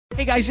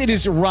Hey guys, it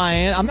is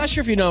Ryan. I'm not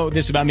sure if you know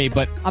this about me,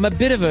 but I'm a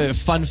bit of a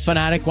fun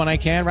fanatic when I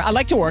can. I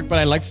like to work, but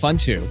I like fun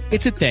too.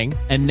 It's a thing.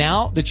 And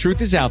now the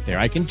truth is out there.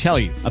 I can tell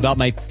you about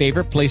my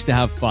favorite place to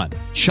have fun.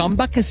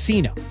 Chumba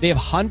Casino. They have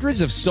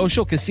hundreds of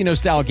social casino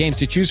style games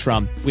to choose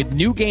from with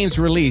new games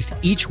released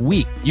each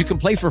week. You can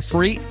play for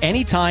free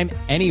anytime,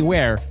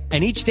 anywhere.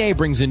 And each day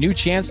brings a new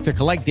chance to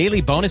collect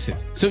daily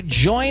bonuses. So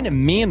join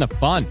me in the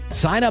fun.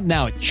 Sign up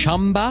now at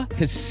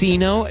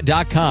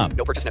ChumbaCasino.com.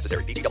 No purchase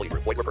necessary. VGW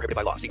Group. Void where prohibited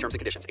by law. See terms and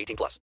conditions.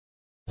 18+.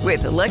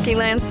 With the Lucky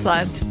Land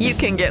Slots, you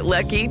can get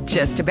lucky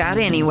just about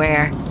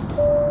anywhere.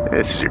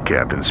 This is your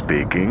captain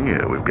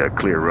speaking. We've got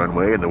clear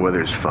runway and the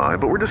weather's fine,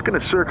 but we're just going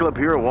to circle up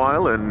here a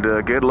while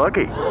and get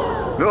lucky.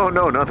 No,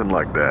 nothing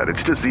like that.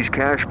 It's just these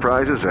cash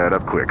prizes add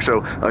up quick.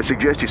 So I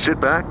suggest you sit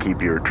back,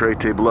 keep your tray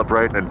table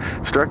upright, and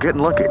start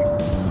getting lucky.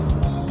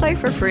 Play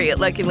for free at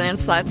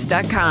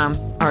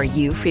LuckyLandSlots.com. Are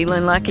you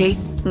feeling lucky?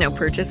 No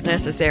purchase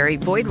necessary.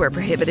 Void where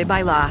prohibited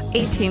by law.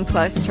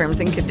 18+ terms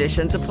and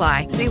conditions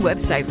apply. See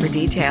website for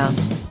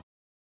details.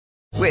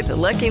 With the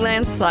Lucky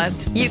Land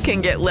Slots, you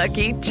can get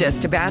lucky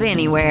just about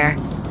anywhere.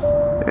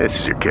 This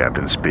is your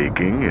captain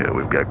speaking.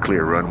 We've got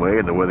clear runway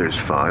and the weather's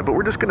fine, but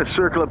we're just going to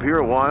circle up here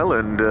a while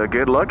and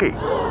get lucky.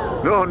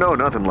 No,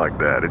 nothing like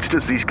that. It's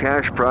just these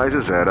cash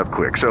prizes add up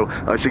quick. So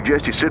I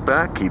suggest you sit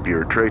back, keep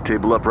your tray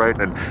table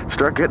upright, and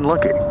start getting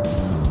lucky.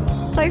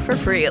 Play for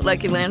free at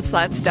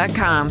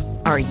LuckyLandSlots.com.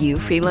 Are you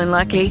feeling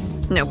lucky?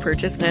 No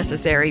purchase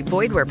necessary.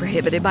 Void where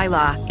prohibited by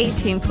law.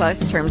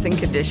 18+ terms and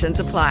conditions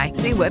apply.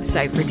 See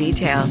website for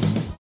details.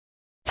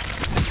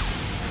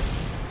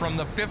 From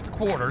the Fifth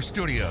Quarter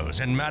Studios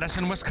in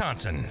Madison,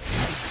 Wisconsin,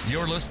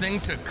 you're listening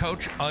to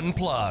Coach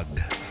Unplugged.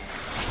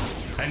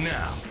 And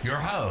now, your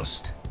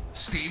host,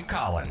 Steve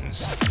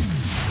Collins.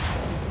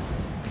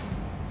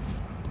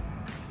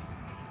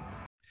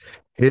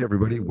 Hey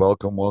everybody,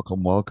 welcome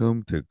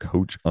to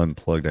Coach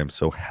Unplugged. I'm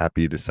so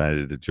happy you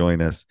decided to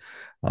join us.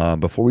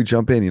 Before we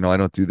jump in, I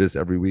don't do this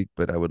every week,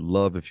 but I would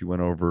love if you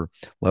went over,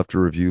 left a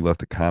review,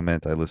 left a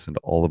comment. I listen to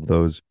all of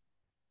those.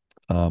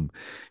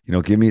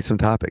 Give me some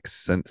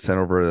topics. Send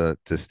over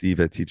to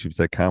Steve at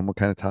teachhoops.com. What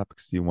kind of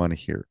topics do you want to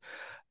hear?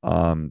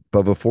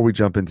 But before we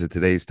jump into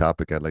today's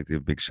topic, I'd like to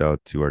give a big shout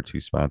out to our two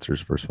sponsors.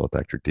 First of all,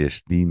 Dr.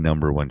 Dish, the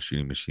 #1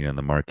 shooting machine on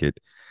the market.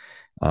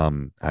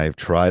 I've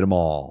tried them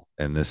all,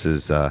 and this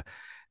is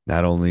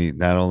not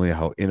only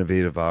how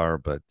innovative are,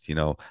 but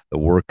the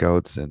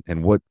workouts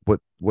and what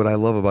I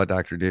love about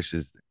Dr. Dish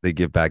is they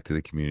give back to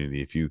the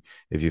community. If you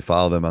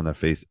follow them on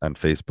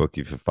Facebook,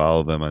 if you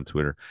follow them on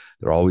Twitter,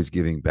 they're always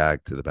giving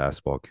back to the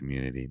basketball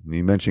community. And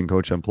you mentioned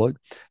Coach Unplugged,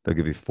 they'll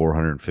give you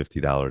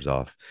 $450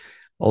 off.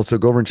 Also,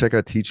 go over and check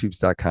out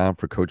teachhoops.com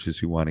for coaches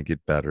who want to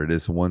get better. It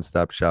is a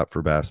one-stop shop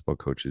for basketball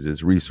coaches.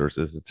 It's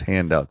resources, it's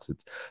handouts,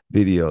 it's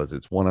videos,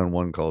 it's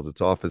one-on-one calls,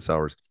 it's office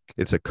hours.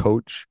 It's a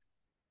coach.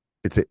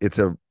 It's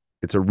a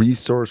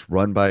resource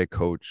run by a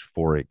coach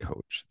for a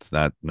coach. It's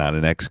not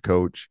an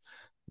ex-coach,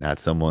 not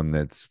someone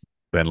that's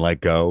been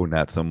let go,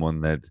 not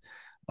someone that's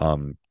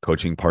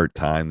coaching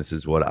part-time. This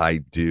is what I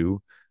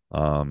do.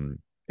 And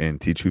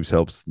Teach Hoops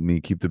helps me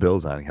keep the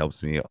bills on. It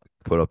helps me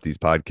put up these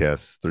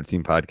podcasts,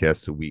 13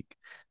 podcasts a week.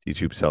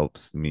 Teach Hoops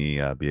helps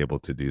me be able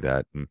to do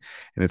that. And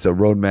it's a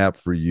roadmap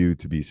for you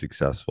to be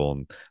successful.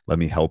 And let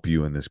me help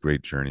you in this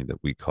great journey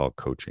that we call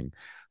coaching.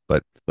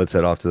 But let's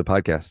head off to the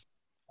podcast.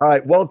 All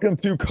right. Welcome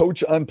to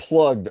Coach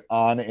Unplugged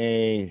on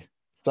a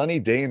sunny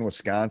day in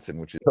Wisconsin,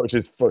 which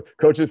is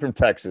coaches from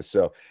Texas.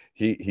 So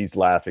he's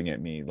laughing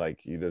at me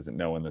like he doesn't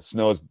know when the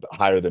snow is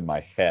higher than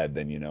my head,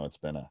 then it's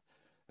been a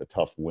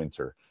tough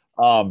winter.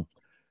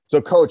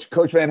 So Coach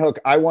VanHook,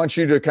 I want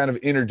you to kind of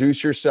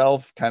introduce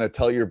yourself, kind of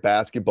tell your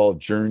basketball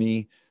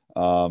journey,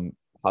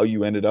 how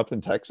you ended up in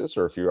Texas,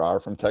 or if you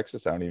are from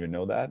Texas, I don't even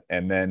know that.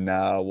 And then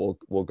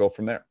we'll go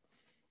from there.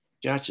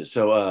 Gotcha.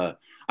 So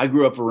I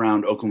grew up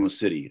around Oklahoma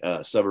City,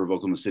 a suburb of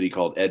Oklahoma City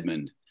called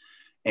Edmond,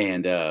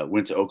 and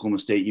went to Oklahoma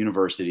State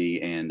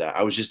University. And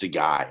I was just a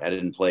guy. I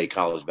didn't play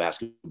college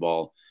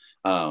basketball.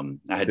 I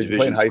had Did you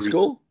play in high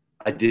school?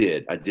 I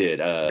did.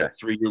 Okay.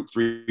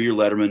 Three-year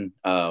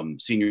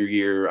letterman. Senior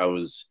year, I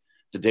was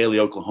the Daily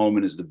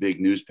Oklahoman is the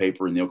big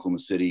newspaper in the Oklahoma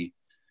City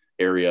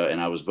area,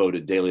 and I was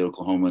voted Daily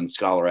Oklahoman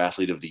Scholar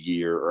Athlete of the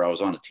Year, or I was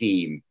on a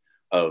team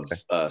of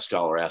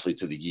Scholar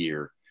Athletes of the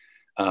Year.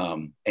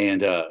 And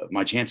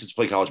my chances to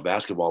play college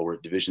basketball were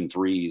at Division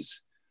IIIs,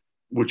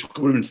 which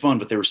would have been fun,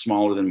 but they were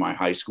smaller than my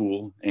high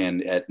school.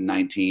 And at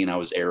 19, I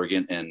was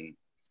arrogant, and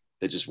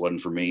it just wasn't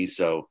for me.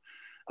 So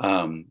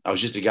I was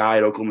just a guy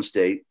at Oklahoma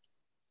State.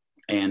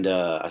 And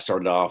I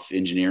started off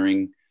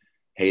engineering,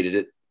 hated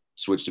it,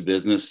 switched to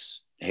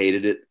business,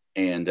 hated it.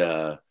 And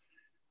I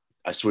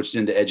switched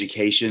into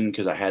education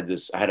because I had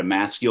a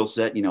math skill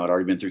set. I'd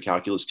already been through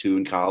Calculus 2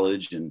 in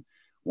college and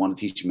wanted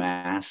to teach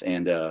math.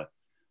 And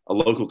a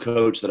local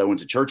coach that I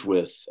went to church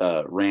with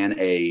ran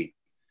a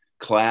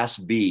Class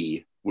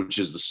B, which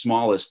is the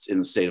smallest in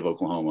the state of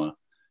Oklahoma,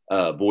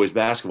 boys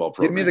basketball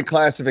program. Give me the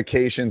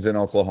classifications in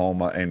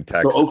Oklahoma and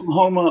Texas. So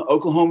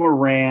Oklahoma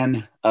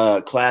ran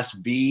Class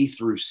B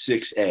through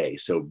 6A.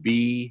 So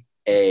B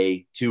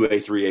A,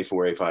 2A, 3A,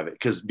 4A,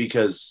 5A.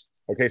 Because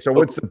okay, so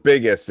what's the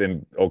biggest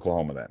in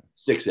Oklahoma then?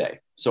 6A.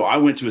 So I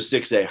went to a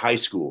 6A high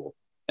school,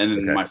 and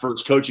then my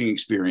first coaching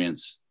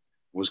experience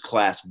was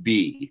Class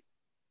B,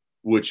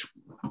 which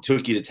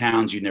took you to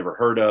towns you'd never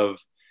heard of.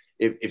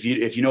 If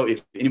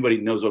anybody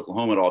knows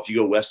Oklahoma at all, if you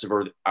go west of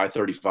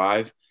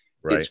I-35,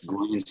 it's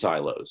grain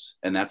silos,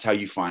 and that's how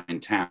you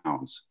find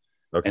towns.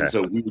 Okay. And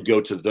so we would go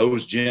to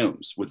those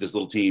gyms with this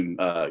little team.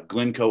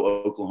 Glencoe,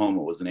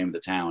 Oklahoma was the name of the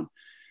town.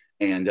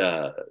 And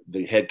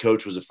the head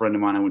coach was a friend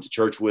of mine I went to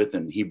church with,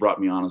 and he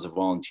brought me on as a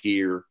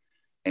volunteer.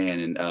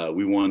 And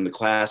we won the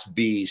Class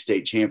B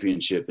state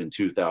championship in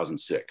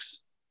 2006.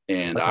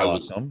 And I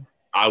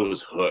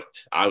was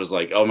hooked. I was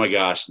like, oh my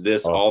gosh,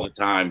 this all the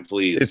time,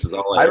 please. This is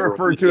all I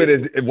refer to it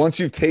as once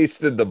you've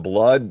tasted the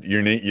blood,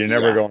 you're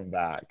never going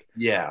back.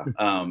 Yeah.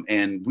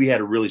 And we had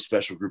a really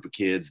special group of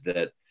kids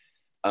that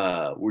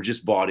were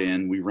just bought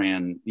in. We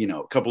ran,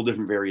 a couple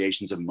different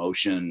variations of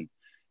motion,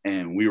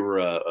 and we were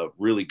a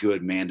really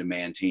good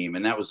man-to-man team.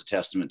 And that was a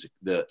testament to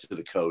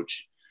the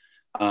coach.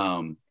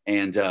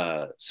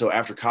 So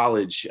after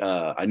college,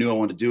 I knew I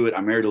wanted to do it.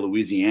 I married a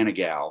Louisiana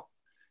gal,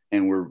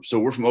 and we're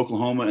from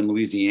Oklahoma and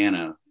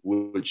Louisiana,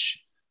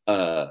 which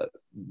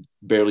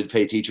barely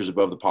pay teachers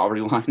above the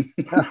poverty line.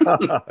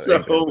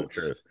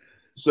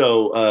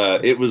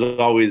 So it was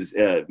always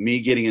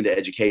me getting into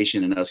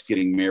education and us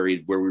getting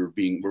married where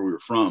we were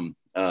from.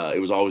 It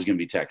was always going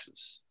to be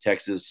Texas.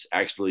 Texas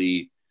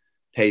actually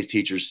pays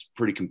teachers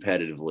pretty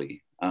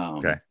competitively.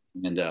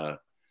 And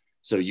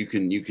so you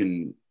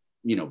can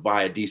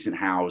buy a decent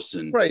house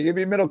and you'd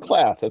be middle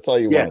class. That's all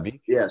you want to be.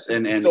 Yes.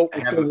 And have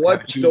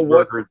what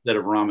instead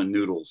of ramen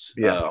noodles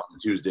on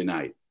Tuesday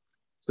night.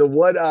 So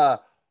what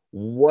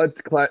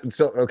class?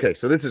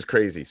 So this is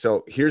crazy.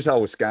 So here's how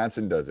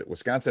Wisconsin does it.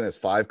 Wisconsin has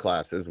 5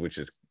 classes, which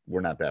is,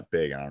 we're not that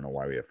big. I don't know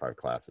why we have 5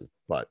 classes,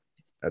 but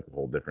that's a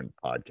whole different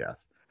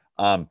podcast.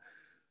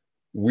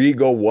 We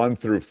go 1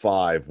 through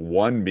 5,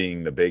 1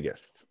 being the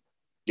biggest.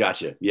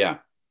 Gotcha. Yeah.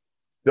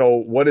 So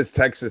what does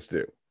Texas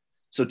do?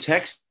 So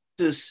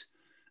Texas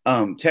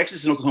and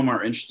Oklahoma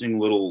are interesting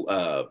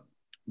little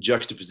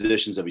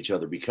juxtapositions of each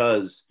other,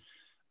 because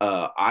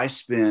I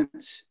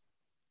spent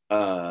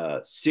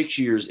 6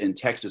 years in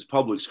Texas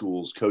public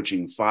schools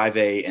coaching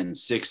 5A and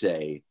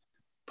 6A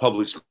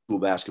public school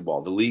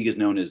basketball. The league is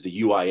known as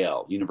the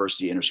UIL,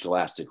 University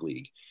Interscholastic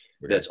League.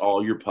 Okay. That's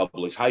all your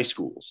public high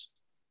schools.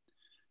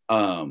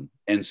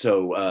 And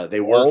so they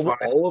work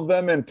all of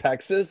them in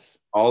Texas.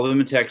 All of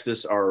them in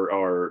Texas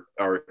are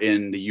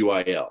in the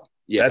UIL.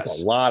 Yes.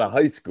 That's a lot of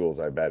high schools,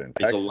 I bet, in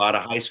Texas. It's a lot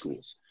of high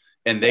schools.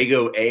 And they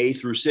go A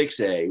through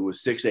 6A, with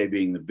 6A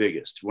being the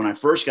biggest. When I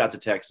first got to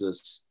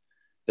Texas,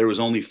 there was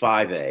only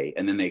 5A,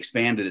 and then they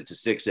expanded it to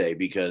 6A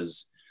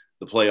because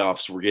the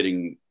playoffs were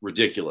getting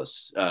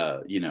ridiculous.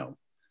 The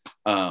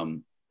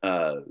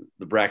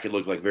bracket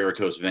looked like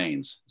varicose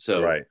veins.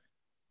 So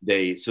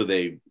they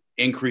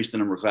increased the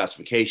number of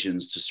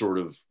classifications to sort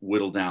of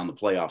whittle down the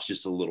playoffs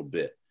just a little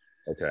bit.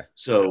 Okay.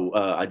 So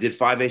I did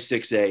 5A,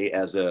 6A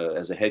as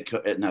a head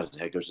coach, not as a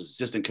head coach, as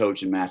assistant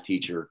coach and math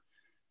teacher.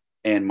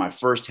 And my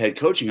first head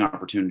coaching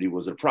opportunity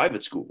was at a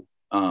private school.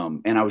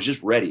 And I was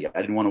just ready.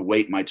 I didn't want to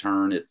wait my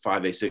turn at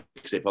 5A,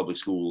 6A public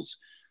schools.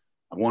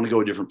 I want to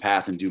go a different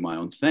path and do my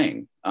own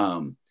thing.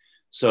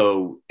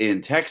 So in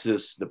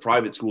Texas, the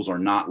private schools are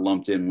not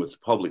lumped in with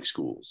public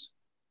schools.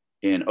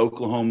 In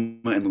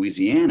Oklahoma and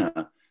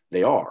Louisiana,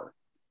 they are.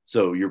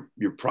 So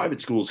your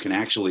private schools can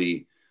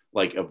actually,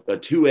 like a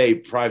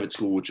 2A private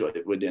school, which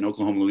would in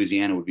Oklahoma,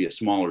 Louisiana would be a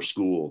smaller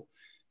school,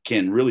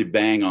 can really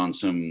bang on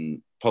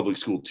some public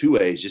school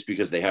 2As just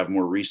because they have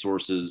more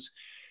resources.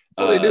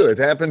 Well, they do. It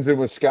happens in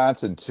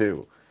Wisconsin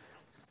too.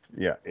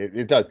 Yeah,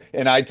 it does.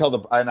 And I tell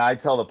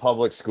the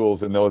public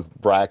schools in those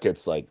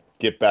brackets, like,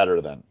 get better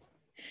then.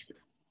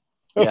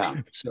 Yeah.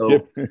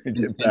 So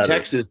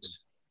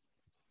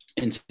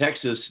in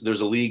Texas,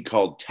 there's a league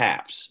called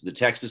TAPS, the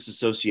Texas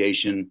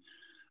Association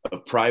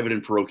of Private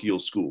and Parochial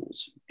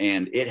Schools,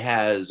 and it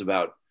has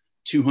about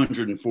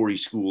 240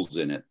 schools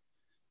in it.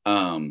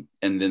 And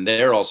then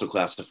they're also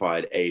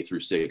classified A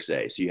through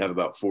 6A. So you have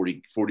about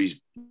 40,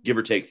 give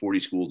or take 40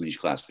 schools in each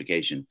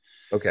classification.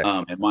 Okay.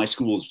 And my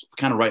school is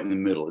kind of right in the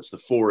middle. It's the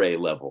 4A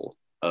level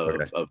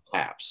of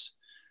TAPS.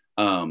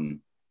 So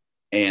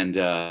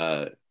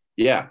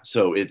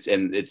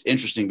it's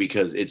interesting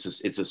because it's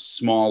a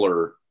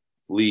smaller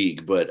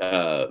league, but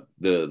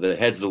the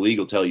heads of the league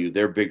will tell you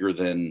they're bigger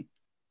than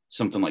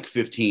something like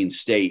 15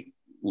 state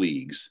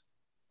leagues.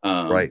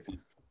 Right.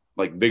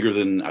 Like bigger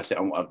than,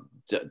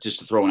 just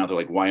to throw one out there,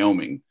 like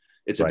Wyoming.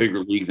 It's a bigger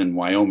league than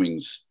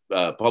Wyoming's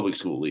public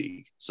school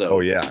league. So,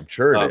 I'm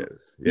sure it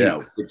is. Yeah.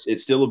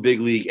 It's still a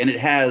big league, and it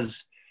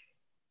has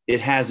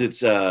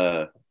its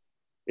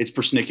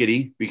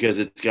persnickety because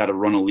it's got to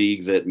run a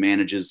league that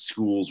manages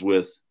schools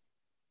with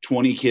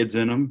 20 kids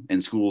in them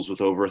and schools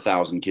with over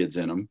 1,000 kids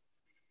in them.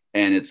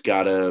 And it's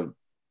got to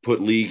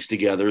put leagues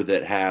together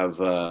that have,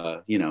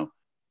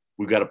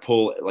 we've got to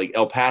pull, like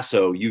El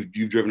Paso,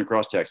 you've driven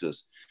across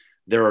Texas.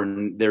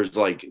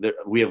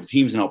 we have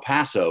teams in El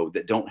Paso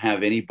that don't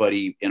have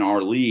anybody in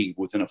our league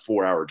within a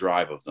 4-hour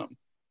drive of them.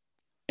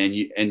 And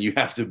you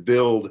have to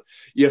build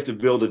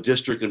a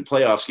district and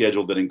playoff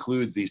schedule that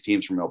includes these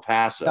teams from El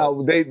Paso.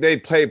 Now they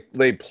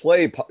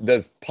play.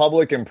 Does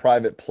public and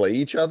private play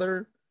each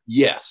other?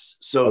 Yes.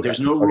 So Okay. there's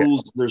no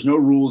rules. There's no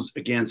rules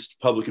against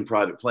public and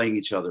private playing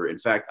each other. In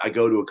fact, I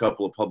try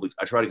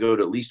to go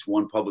to at least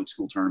one public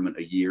school tournament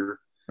a year.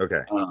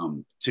 Okay.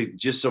 To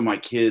just so my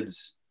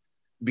kids,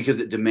 because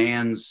it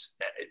demands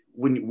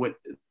when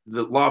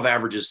the law of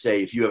averages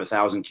say if you have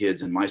 1,000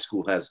 kids and my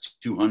school has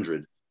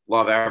 200,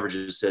 law of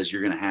averages says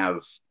you're going to have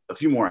a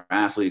few more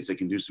athletes that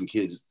can do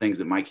things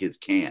that my kids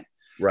can't.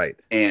 Right.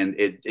 And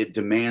it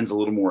demands a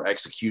little more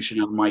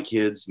execution of my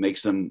kids,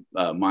 makes them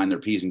mind their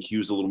P's and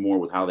Q's a little more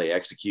with how they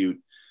execute.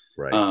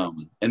 Right.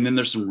 And then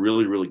there's some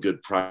really, really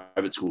good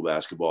private school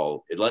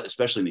basketball,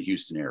 especially in the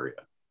Houston area.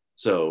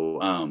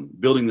 So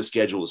building the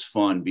schedule is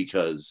fun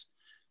because,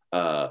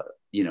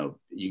 you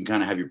can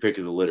kind of have your pick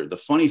of the litter. The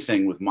funny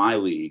thing with my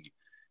league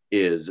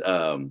is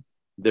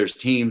there's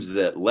teams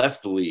that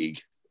left the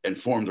league and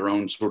formed their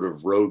own sort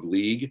of rogue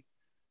league.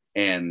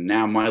 And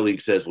now my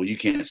league says, well, you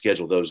can't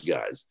schedule those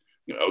guys.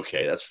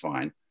 Okay, that's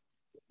fine.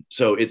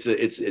 So it's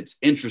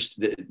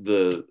interesting.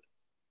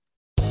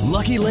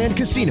 Lucky Land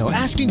Casino,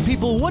 asking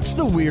people, what's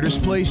the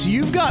weirdest place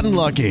you've gotten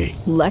lucky?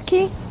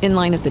 Lucky? In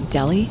line at the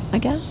deli, I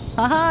guess?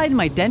 Aha, in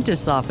my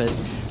dentist's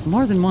office.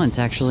 More than once,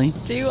 actually.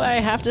 Do I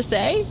have to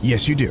say?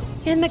 Yes, you do.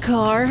 In the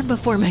car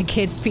before my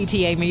kids'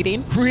 PTA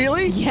meeting.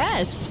 Really?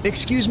 Yes.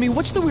 Excuse me,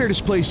 what's the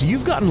weirdest place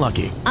you've gotten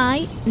lucky?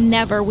 I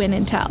never win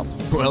and tell.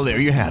 Well, there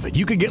you have it.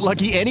 You can get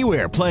lucky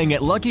anywhere, playing at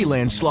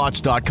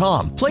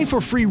LuckyLandSlots.com. Play for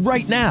free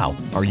right now.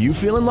 Are you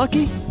feeling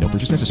lucky? No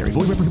purchase necessary.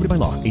 Void where prohibited by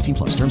law. 18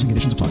 plus. Terms and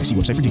conditions apply. See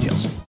website for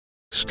details.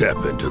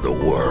 Step into the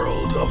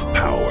world of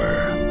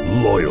power,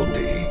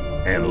 loyalty,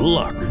 and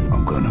luck.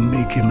 I'm gonna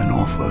make him an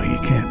offer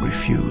he can't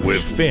refuse.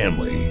 With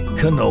family,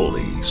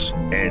 cannolis,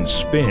 and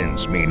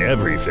spins mean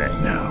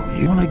everything. Now,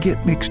 you wanna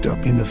get mixed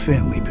up in the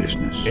family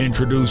business.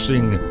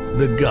 Introducing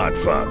The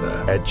Godfather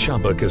at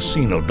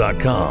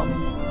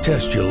ChumbaCasino.com.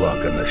 Test your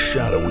luck in the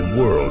shadowy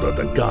world of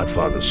The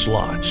Godfather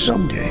slot.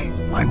 Someday,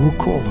 I will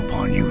call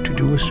upon you to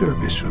do a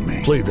service for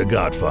me. Play The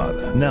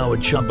Godfather, now at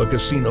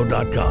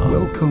ChumbaCasino.com.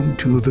 Welcome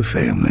to the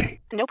family.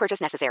 No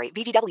purchase necessary.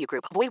 VGW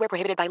Group. Void where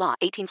prohibited by law.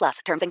 18 plus.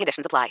 Terms and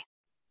conditions apply.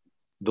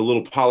 The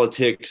little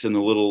politics and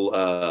the little,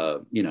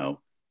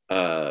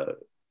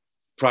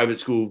 private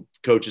school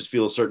coaches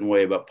feel a certain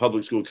way about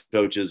public school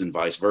coaches and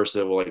vice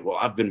versa. Well,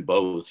 I've been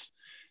both,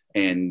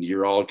 and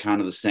you're all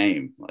kind of the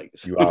same. Like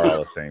you are all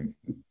the same.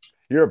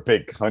 You're a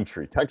big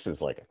country. Texas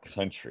is like a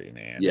country,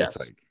 man. Yes.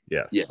 It's like,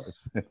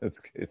 yes.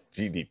 It's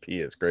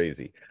GDP is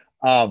crazy.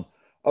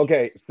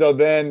 Okay. So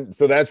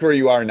that's where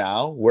you are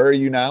now. Where are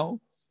you now?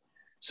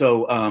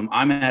 So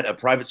I'm at a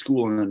private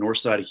school on the north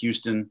side of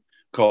Houston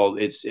called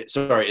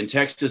in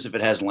Texas, if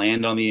it has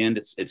land on the end,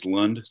 it's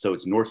Lund. So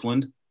it's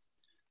Northland.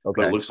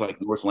 Okay. But it looks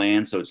like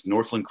Northland. So it's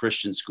Northland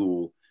Christian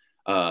School.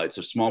 It's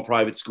a small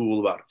private school,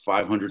 about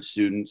 500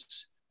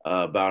 students,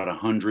 about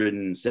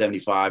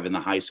 175 in the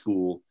high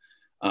school.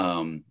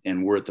 And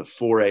we're at the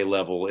 4A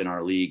level in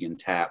our league in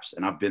TAPS.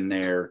 And I've been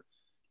there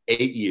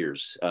 8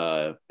 years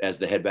as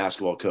the head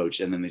basketball coach.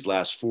 And then these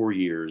last 4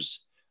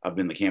 years, I've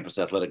been the campus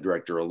athletic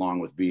director along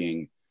with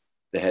being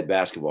the head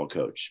basketball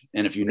coach.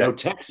 And if you know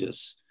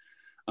Texas,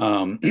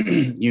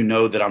 you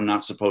know that I'm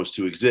not supposed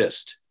to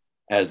exist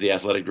as the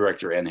athletic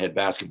director and head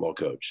basketball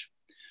coach.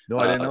 No,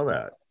 I didn't know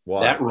that.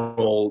 Wow. That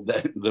role,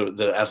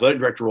 the athletic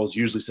director role is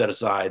usually set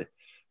aside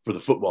for the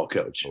football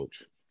coach.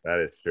 That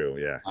is true.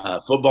 Yeah.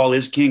 Football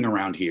is king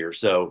around here.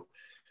 So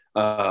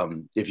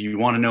if you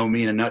want to know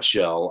me in a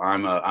nutshell,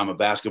 I'm a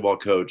basketball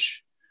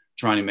coach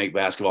trying to make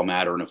basketball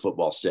matter in a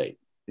football state.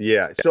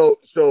 Yeah.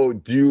 So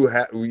do you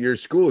have, your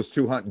school is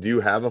 200. Do you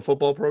have a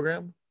football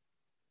program?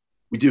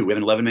 We do. We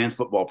have an 11-man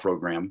football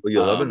program. Oh, you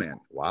 11-man.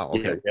 Wow.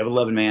 Okay. Yeah, we have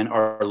 11-man.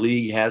 Our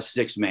league has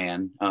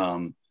 6-man,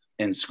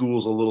 and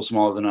schools a little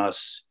smaller than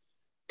us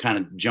kind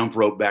of jump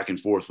rope back and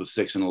forth with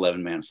 6 and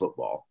 11-man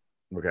football.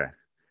 Okay.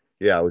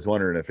 Yeah. I was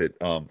wondering if it,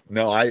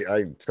 no,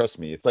 I trust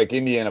me. It's like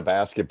Indiana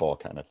basketball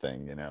kind of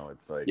thing. You know,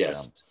 it's like,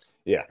 yes.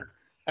 Yeah.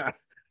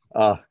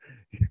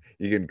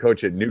 You can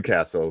coach at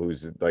Newcastle,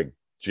 who's like,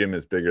 gym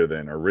is bigger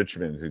than, or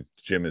Richmond's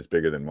gym is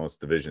bigger than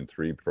most Division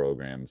III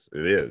programs.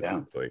 It is. Yeah.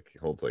 It's like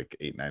holds like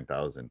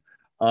 8,000-9,000.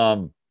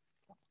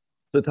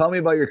 So tell me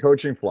about your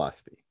coaching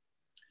philosophy.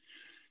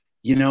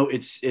 You know,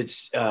 it's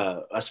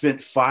I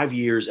spent 5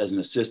 years as an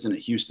assistant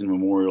at Houston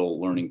Memorial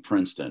learning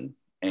Princeton.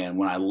 And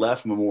when I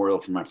left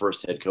Memorial for my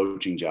first head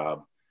coaching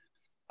job,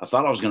 I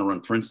thought I was going to run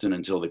Princeton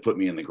until they put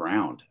me in the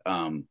ground.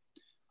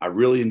 I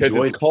really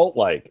enjoyed it's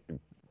cult-like.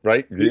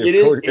 Right?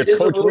 If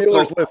Coach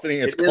Wheeler's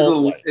listening, it's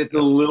cult-like. It's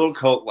a little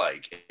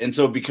cult-like. And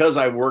so because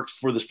I worked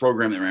for this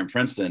program that ran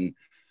Princeton,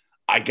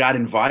 I got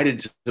invited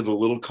to the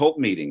little cult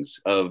meetings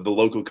of the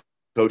local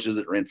coaches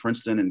that ran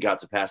Princeton and got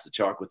to pass the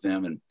chalk with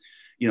them. And,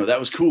 you know, that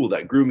was cool.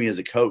 That grew me as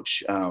a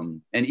coach.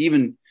 And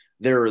even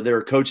there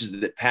are coaches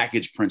that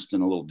package Princeton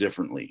a little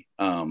differently.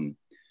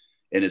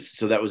 And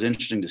so that was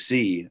interesting to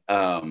see.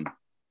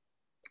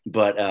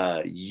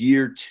 But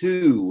year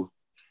 2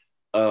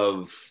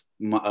 of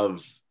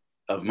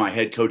my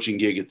head coaching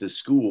gig at this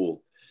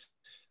school,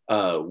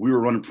 we were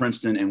running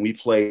Princeton and we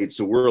played.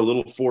 So we're a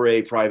little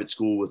 4A private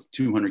school with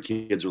 200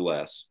 kids or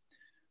less.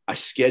 I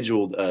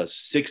scheduled a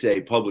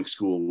 6A public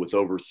school with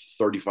over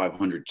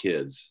 3,500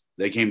 kids.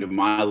 They came to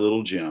my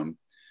little gym,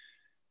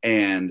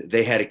 and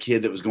they had a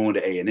kid that was going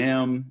to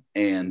A&M,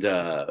 and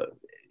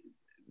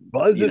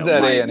Buzz is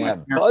at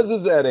A&M. Buzz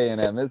is at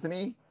A&M, isn't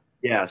he?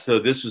 Yeah. So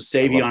this was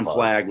Savion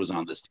Flagg was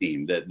on this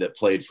team that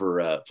played for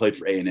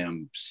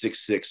A&M,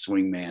 6'6"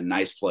 swingman,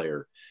 nice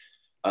player.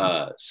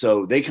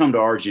 So they come to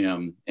our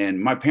gym, and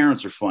my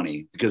parents are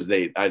funny because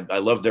I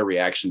love their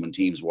reaction when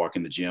teams walk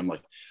in the gym.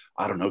 Like,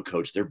 I don't know,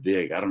 coach, they're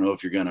big. I don't know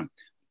if you're going to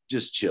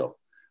just chill.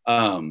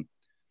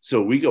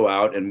 So we go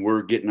out and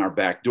we're getting our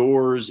back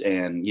doors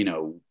and,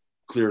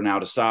 clearing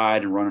out a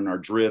side and running our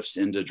drifts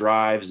into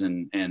drives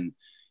and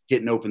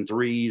hitting open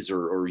threes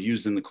or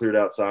using the cleared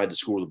outside to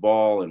score the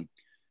ball. And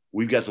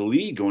we've got the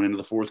lead going into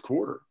the fourth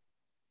quarter,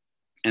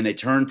 and they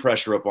turn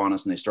pressure up on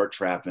us and they start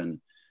trapping.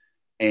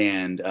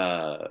 And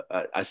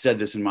I said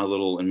this in my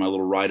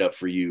little write-up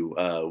for you.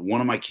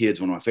 One of my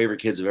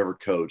favorite kids I've ever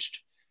coached,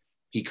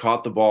 he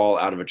caught the ball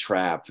out of a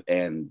trap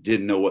and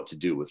didn't know what to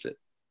do with it.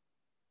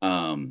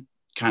 Kind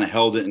of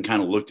held it and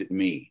kind of looked at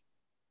me.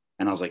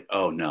 And I was like,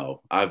 oh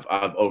no, I've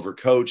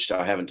overcoached.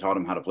 I haven't taught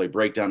him how to play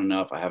breakdown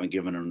enough. I haven't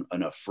given him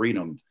enough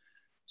freedom.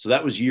 So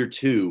that was year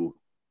 2.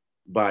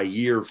 By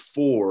year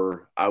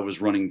 4, I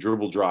was running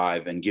dribble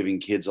drive and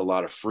giving kids a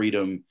lot of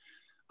freedom.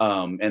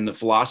 And the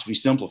philosophy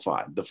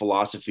simplified. The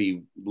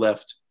philosophy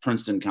left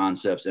Princeton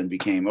concepts and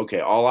became, okay,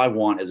 all I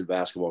want as a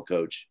basketball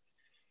coach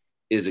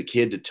is a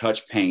kid to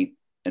touch paint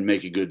and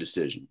make a good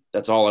decision.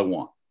 That's all I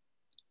want.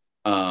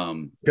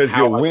 Because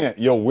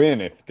you'll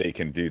win if they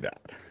can do that.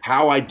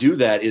 How I do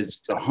that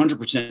is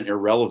 100%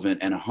 irrelevant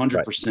and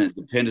 100%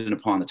 dependent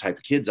upon the type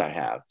of kids I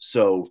have.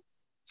 So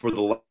for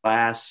the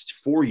last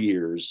 4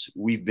 years,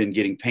 we've been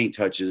getting paint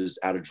touches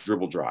out of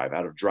dribble drive,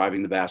 out of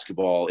driving the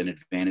basketball in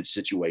advantage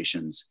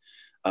situations,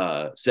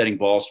 setting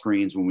ball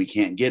screens when we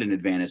can't get an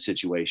advantage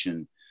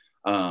situation,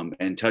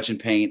 and touching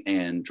paint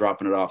and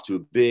dropping it off to a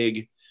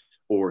big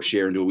or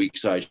sharing to a weak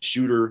side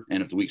shooter.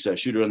 And if the weak side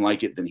shooter doesn't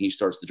like it, then he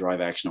starts the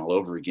drive action all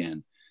over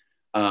again.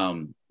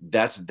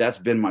 That's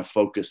been my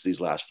focus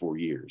these last 4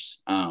 years.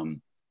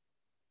 And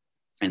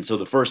so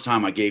the first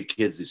time I gave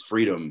kids this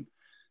freedom,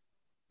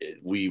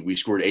 we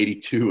scored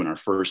 82 in our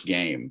first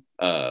game.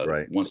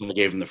 Once I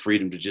gave them the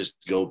freedom to just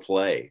go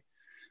play.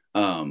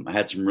 I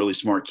had some really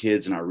smart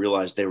kids, and I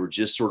realized they were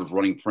just sort of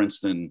running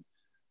Princeton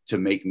to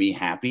make me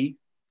happy.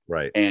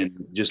 Right.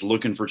 And just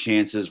looking for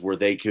chances where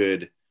they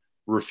could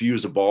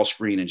refuse a ball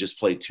screen and just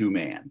play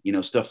 2-man,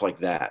 stuff like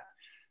that.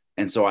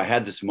 And so I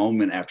had this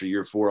moment after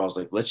year 4. I was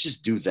like, let's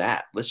just do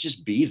that. Let's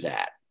just be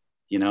that,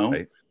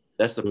 Right.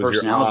 That's the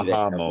personality. Your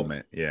aha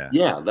moment. Yeah.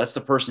 Yeah. That's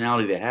the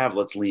personality they have.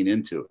 Let's lean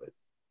into it.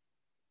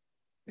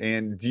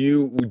 And do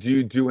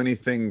you do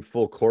anything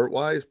full court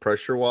wise,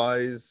 pressure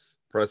wise,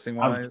 pressing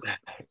wise?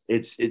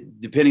 It's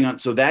depending on,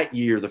 so that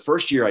year, the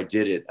first year I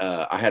did it,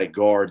 I had a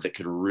guard that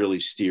could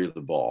really steer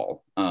the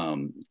ball.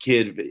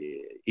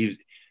 He's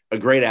a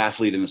great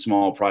athlete in a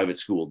small private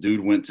school. Dude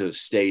went to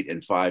state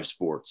in 5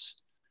 sports.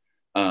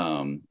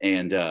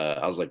 And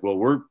I was like,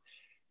 well,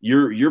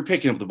 you're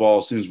picking up the ball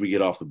as soon as we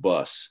get off the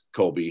bus,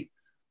 Colby.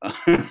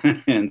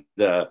 And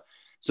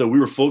so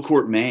we were full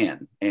court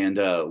man. And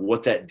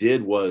what that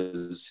did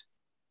was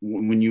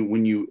when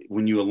you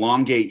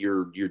elongate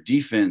your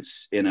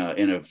defense in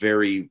a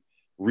very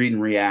read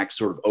and react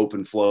sort of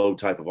open flow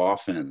type of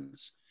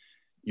offense,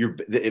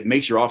 it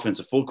makes your offense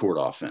a full court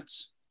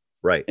offense.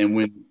 Right.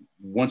 And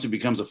once it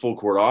becomes a full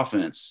court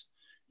offense,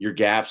 your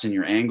gaps and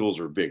your angles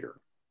are bigger.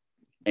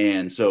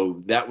 And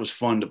so that was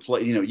fun to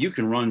play. You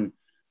can run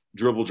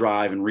dribble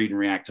drive and read and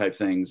react type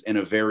things in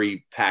a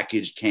very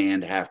packaged,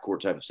 canned half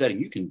court type of setting.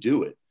 You can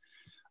do it.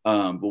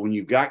 But when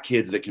you've got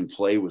kids that can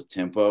play with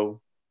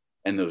tempo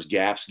and those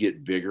gaps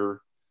get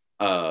bigger,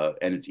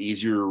 and it's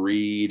easier to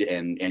read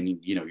and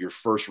your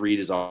first read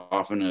is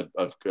often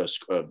a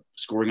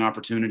scoring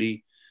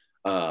opportunity.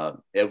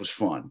 It was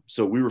fun.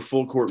 So we were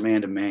full court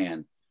man to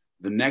man.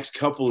 The next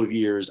couple of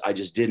years, I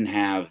just didn't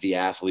have the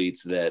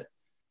athletes that,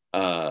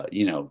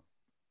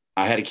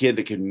 I had a kid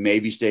that could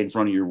maybe stay in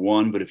front of year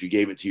 1, but if you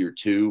gave it to year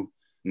 2,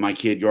 my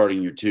kid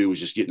guarding year 2 was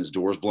just getting his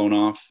doors blown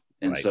off.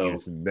 And so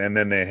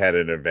then they had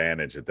an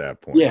advantage at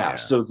that point. Yeah.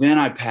 So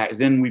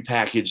then we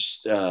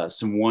packaged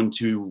some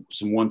 1-2,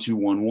 some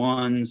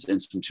 1-2-1-1s and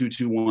some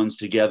 2-2-1s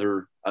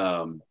together,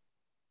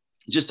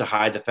 just to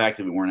hide the fact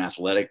that we weren't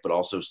athletic, but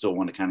also still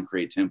want to kind of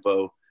create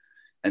tempo.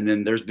 And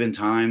then there's been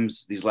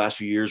times these last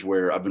few years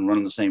where I've been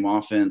running the same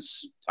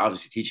offense,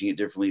 obviously teaching it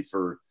differently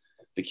for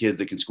the kids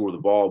that can score the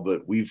ball,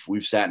 but we've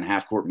sat in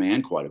half court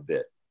man quite a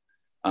bit,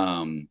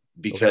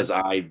 because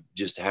I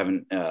just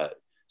haven't,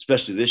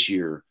 especially this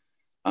year,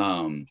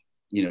 dealing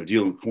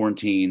with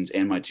quarantines,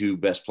 and my 2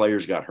 best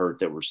players got hurt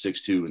that were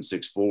 6'2" and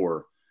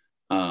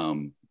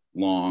 6'4",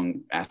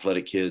 long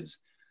athletic kids.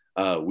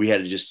 we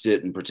had to just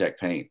sit and protect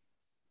paint.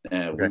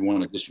 Okay.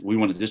 We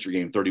won a district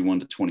game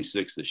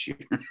 31-26 this year.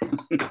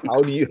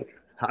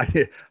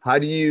 How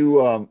do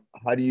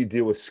you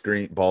deal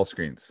with ball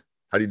screens?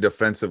 How do you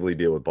defensively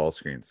deal with ball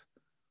screens?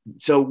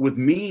 So with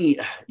me,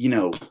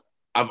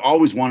 I've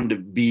always wanted to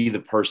be the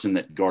person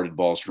that guarded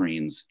ball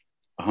screens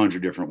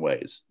 100 different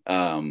ways.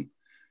 And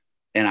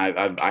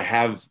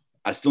I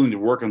still need to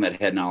work on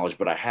that head knowledge,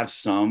 but I have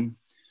some.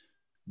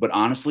 But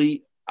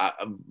honestly,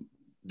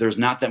 there's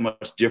not that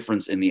much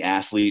difference in the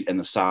athlete and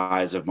the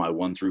size of my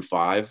 1 through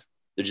 5.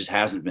 There just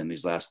hasn't been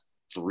these last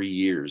 3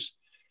 years.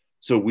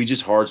 So we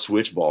just hard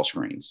switch ball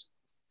screens.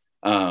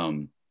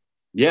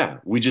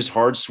 We just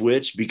hard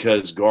switch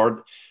because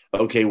guard.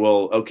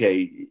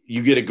 Okay,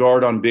 you get a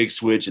guard on big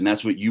switch, and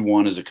that's what you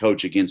want as a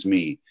coach against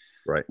me.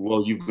 Right.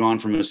 Well, you've gone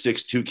from a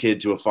 6'2"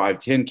 kid to a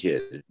 5'10"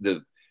 kid.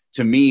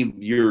 To me,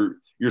 your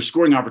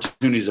scoring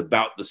opportunity is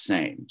about the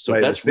same. So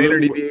right. that's the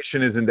standard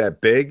deviation isn't that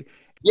big.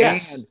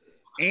 Yes.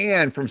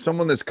 And from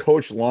someone that's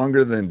coached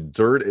longer than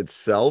dirt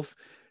itself,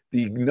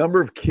 the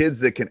number of kids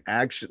that can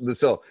actually,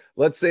 so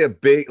let's say a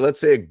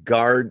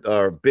guard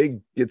or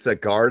big gets a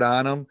guard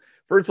on them.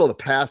 First of all, the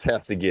pass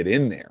has to get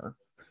in there.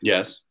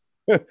 Yes.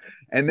 And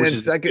then which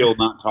is still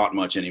not taught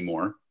much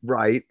anymore.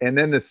 Right. And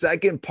then the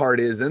second part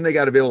is then they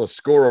got to be able to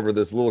score over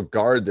this little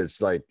guard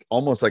that's like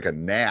almost like a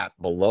gnat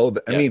below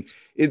I mean,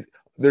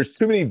 there's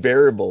too many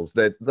variables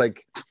that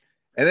like,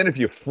 and then if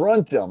you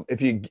front them,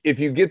 if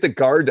you get the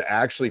guard to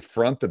actually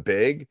front the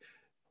big,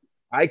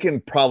 I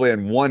can probably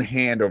on one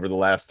hand over the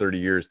last 30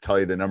 years tell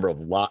you the number of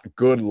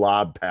good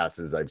lob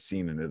passes I've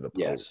seen into the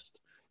post.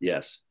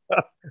 Yes.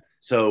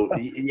 So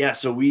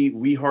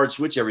we hard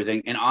switch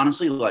everything. And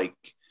honestly, like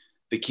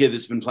the kid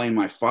that's been playing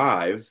my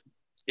 5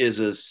 is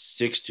a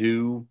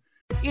 6'2".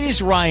 It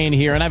is Ryan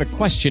here, and I have a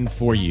question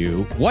for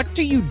you. What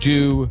do you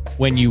do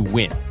when you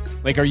win?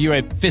 Like, are you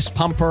a fist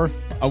pumper,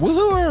 a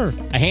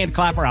woohooer, a hand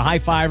clapper, a high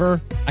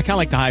fiver? I kind of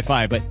like the high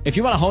five, but if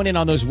you want to hone in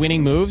on those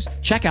winning moves,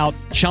 check out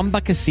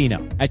Chumba Casino.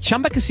 At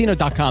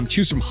ChumbaCasino.com,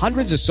 choose from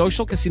hundreds of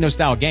social casino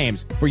style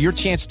games for your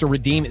chance to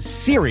redeem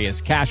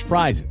serious cash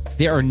prizes.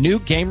 There are new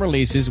game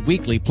releases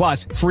weekly,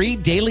 plus free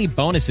daily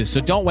bonuses. So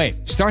don't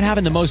wait. Start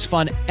having the most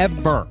fun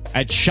ever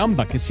at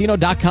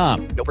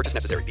ChumbaCasino.com. No purchase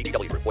necessary.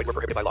 VGW Group. Void where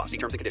prohibited by law. See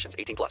terms and conditions.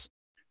 18+.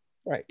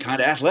 Right.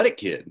 Kind of athletic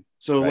kid.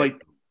 So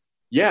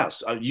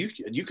yes,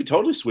 you could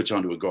totally switch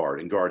onto a guard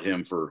and guard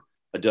him for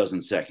a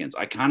dozen seconds.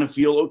 I kind of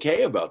feel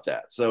okay about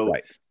that. So,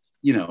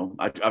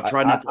 I've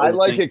tried not to. I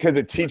like it because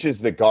it teaches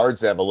the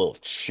guards to have a little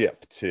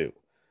chip too.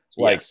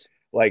 These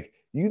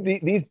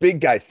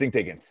big guys think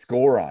they can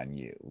score on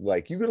you.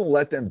 Like, you're going to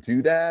let them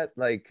do that?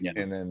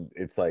 And then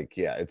it's like,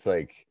 I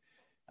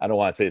don't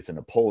want to say it's a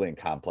Napoleon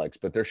complex,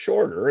 but they're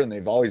shorter and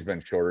they've always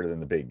been shorter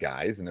than the big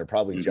guys. And they're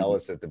probably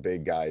jealous that the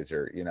big guys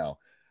are, I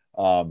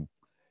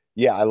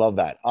love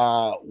that.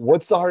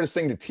 What's the hardest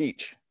thing to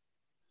teach?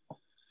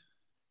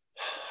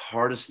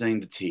 Hardest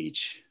thing to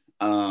teach.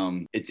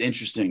 It's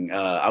interesting.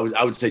 I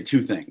would say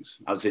two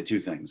things.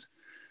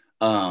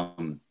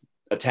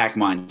 Attack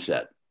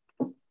mindset.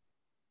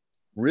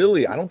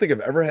 Really? I don't think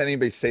I've ever had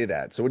anybody say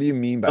that. So what do you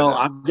mean by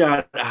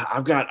that?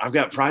 I've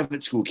got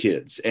private school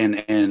kids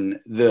and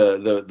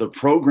the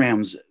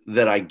programs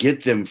that I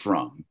get them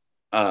from,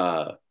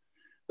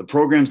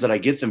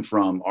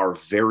 are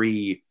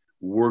very,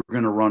 we're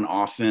going to run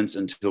offense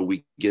until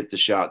we get the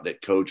shot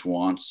that coach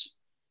wants,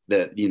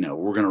 that,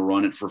 we're going to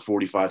run it for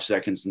 45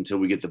 seconds until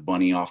we get the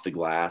bunny off the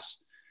glass.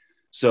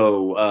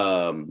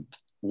 So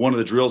one of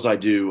the drills I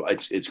do,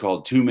 it's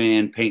called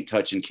 2-man paint,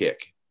 touch, and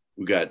kick.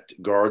 We got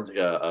guard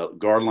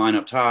line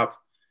up top,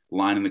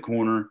 line in the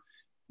corner.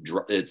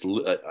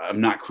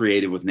 I'm not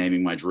creative with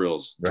naming my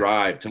drills. Right.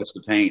 Drive, touch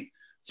the paint,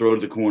 throw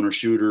to the corner,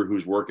 shooter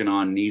who's working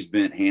on knees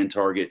bent, hand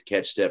target,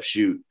 catch, step,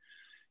 shoot.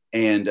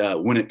 And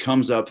when it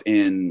comes up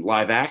in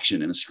live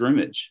action in a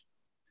scrimmage,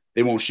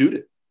 they won't shoot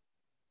it.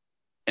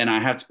 And I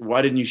have to,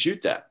 why didn't you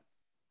shoot that?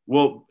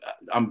 Well,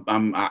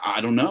 I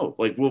don't know.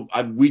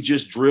 We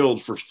just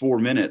drilled for 4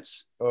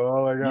 minutes.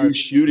 Oh my God. You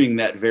shooting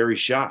that very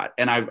shot.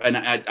 And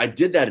I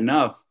did that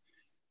enough.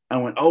 I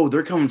went, oh,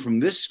 they're coming from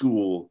this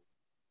school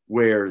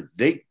where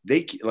they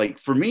like,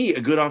 for me,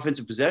 a good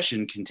offensive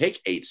possession can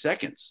take 8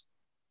 seconds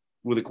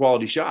with a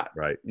quality shot.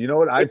 Right. You know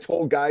what I've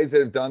told guys that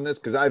have done this,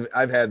 because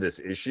I've had this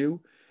issue,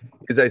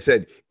 is I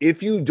said,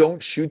 if you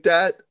don't shoot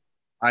that,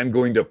 I'm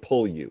going to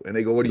pull you. And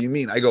they go, what do you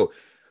mean? I go,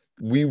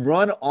 we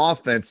run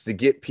offense to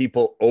get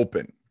people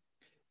open.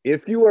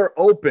 If you are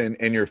open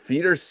and your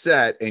feet are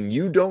set and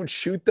you don't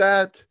shoot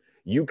that,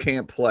 you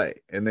can't play.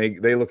 And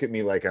they look at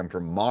me like I'm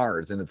from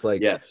Mars. And it's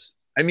like, yes.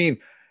 I mean,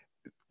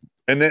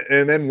 and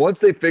then once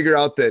they figure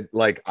out that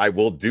like I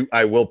will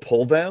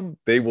pull them,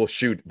 they will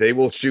shoot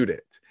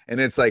it. And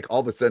it's like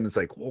all of a sudden it's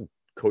like, well,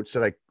 coach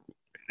said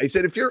I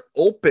said, if you're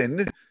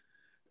open,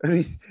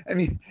 I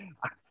mean,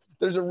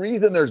 there's a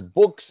reason there's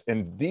books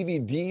and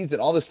DVDs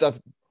and all this stuff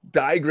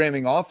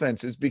diagramming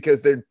offenses,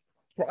 because they're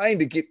trying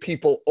to get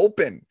people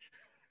open.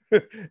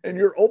 And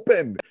you're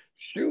open,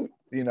 shoot.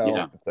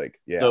 It's like,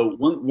 yeah. So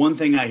one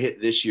thing I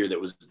hit this year that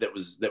was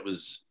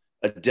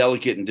a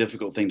delicate and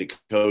difficult thing to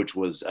coach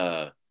was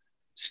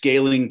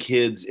scaling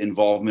kids'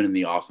 involvement in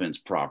the offense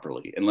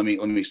properly. And let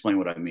me explain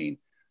what I mean.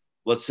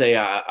 Let's say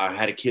I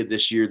had a kid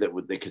this year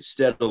that could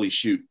steadily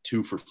shoot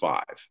 2 for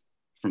 5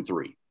 from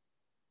 3.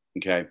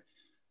 Okay.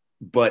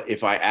 But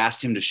if I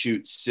asked him to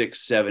shoot 6,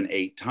 7,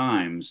 8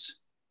 times,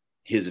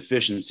 his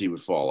efficiency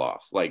would fall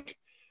off. Like,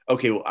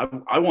 okay,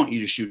 well, I want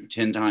you to shoot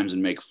 10 times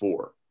and make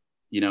 4,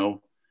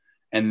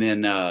 and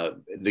then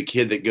the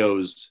kid that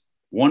goes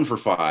 1 for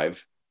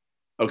 5,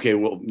 okay,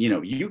 well,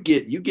 you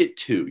get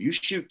 2, you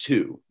shoot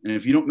 2. And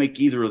if you don't make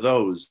either of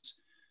those,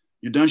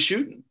 you're done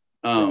shooting.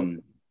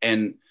 And,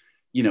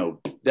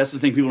 that's the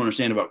thing people don't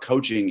understand about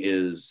coaching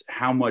is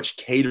how much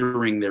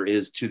catering there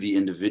is to the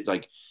individual,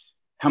 like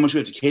how much we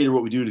have to cater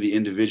what we do to the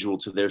individual,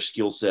 to their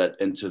skill set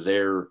and to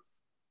their,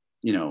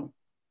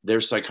 their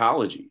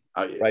psychology.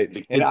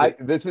 Right.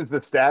 And this is the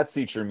stats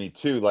teacher in me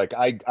too. Like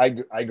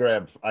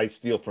I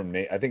steal from,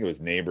 I think it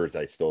was Neighbors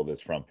I stole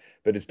this from,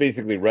 but it's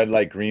basically red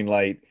light, green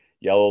light,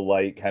 yellow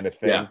light kind of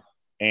thing. Yeah.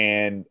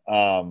 And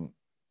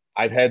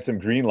I've had some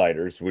green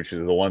lighters, which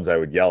are the ones I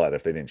would yell at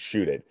if they didn't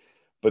shoot it.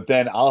 But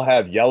then I'll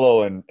have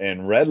yellow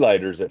and red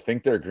lighters that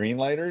think they're green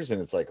lighters. And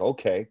it's like,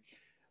 okay,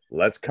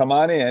 let's come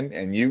on in.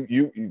 And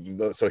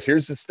so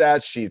here's the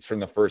stat sheets from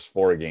the first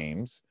 4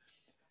 games.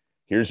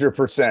 Here's your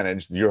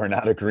percentage. You are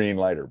not a green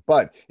lighter.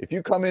 But if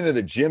you come into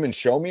the gym and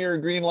show me you're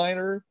a green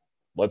lighter,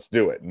 let's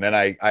do it. And then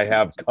I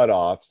have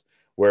cutoffs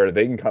where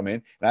they can come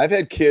in. And I've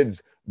had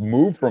kids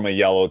move from a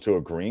yellow to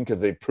a green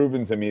because they've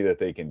proven to me that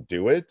they can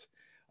do it,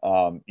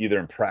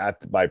 either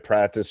by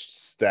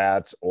practice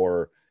stats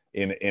or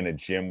in a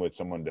gym with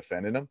someone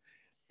defending them.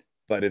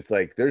 But it's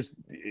like this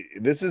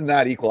is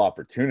not equal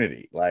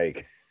opportunity.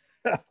 Like,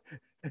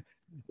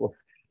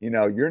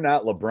 you're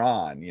not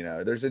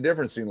LeBron. There's a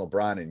difference between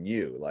LeBron and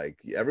you. Like,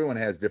 everyone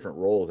has different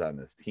roles on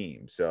this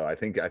team. So I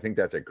think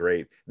that's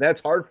that's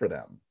hard for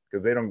them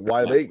because they don't.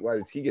 Why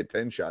does he get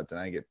 10 shots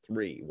and I get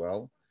 3?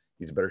 Well,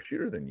 he's a better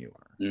shooter than you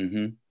are.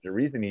 Mm-hmm. The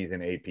reason he's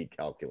in AP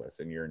calculus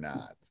and you're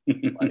not.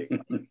 Like,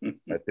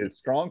 that's his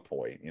strong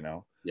point.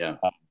 Yeah.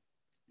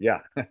 Yeah.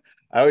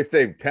 I always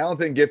say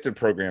talented and gifted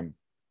program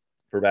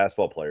for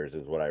basketball players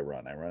is what I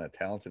run. I run a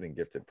talented and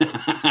gifted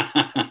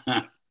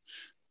program.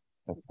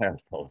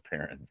 That's all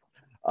parents.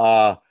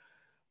 What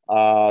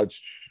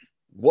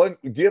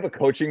do you have a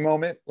coaching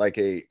moment, like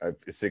a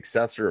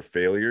success or a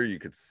failure you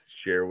could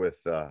share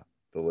with the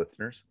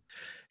listeners?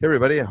 Hey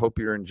everybody, I hope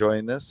you're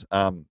enjoying this.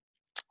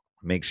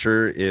 Make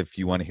sure if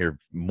you want to hear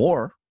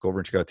more, go over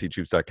and check out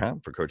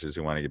teachhoops.com for coaches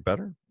who want to get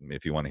better.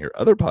 If you want to hear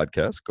other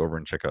podcasts, go over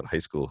and check out High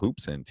School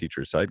Hoops and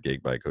Teacher Side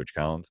Gig by Coach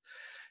Collins,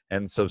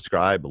 and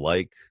subscribe,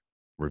 like,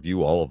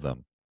 review all of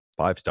them.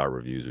 5-star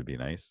reviews would be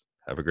nice.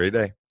 Have a great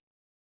day.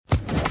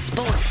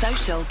 Sports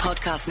Social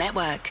Podcast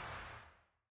Network.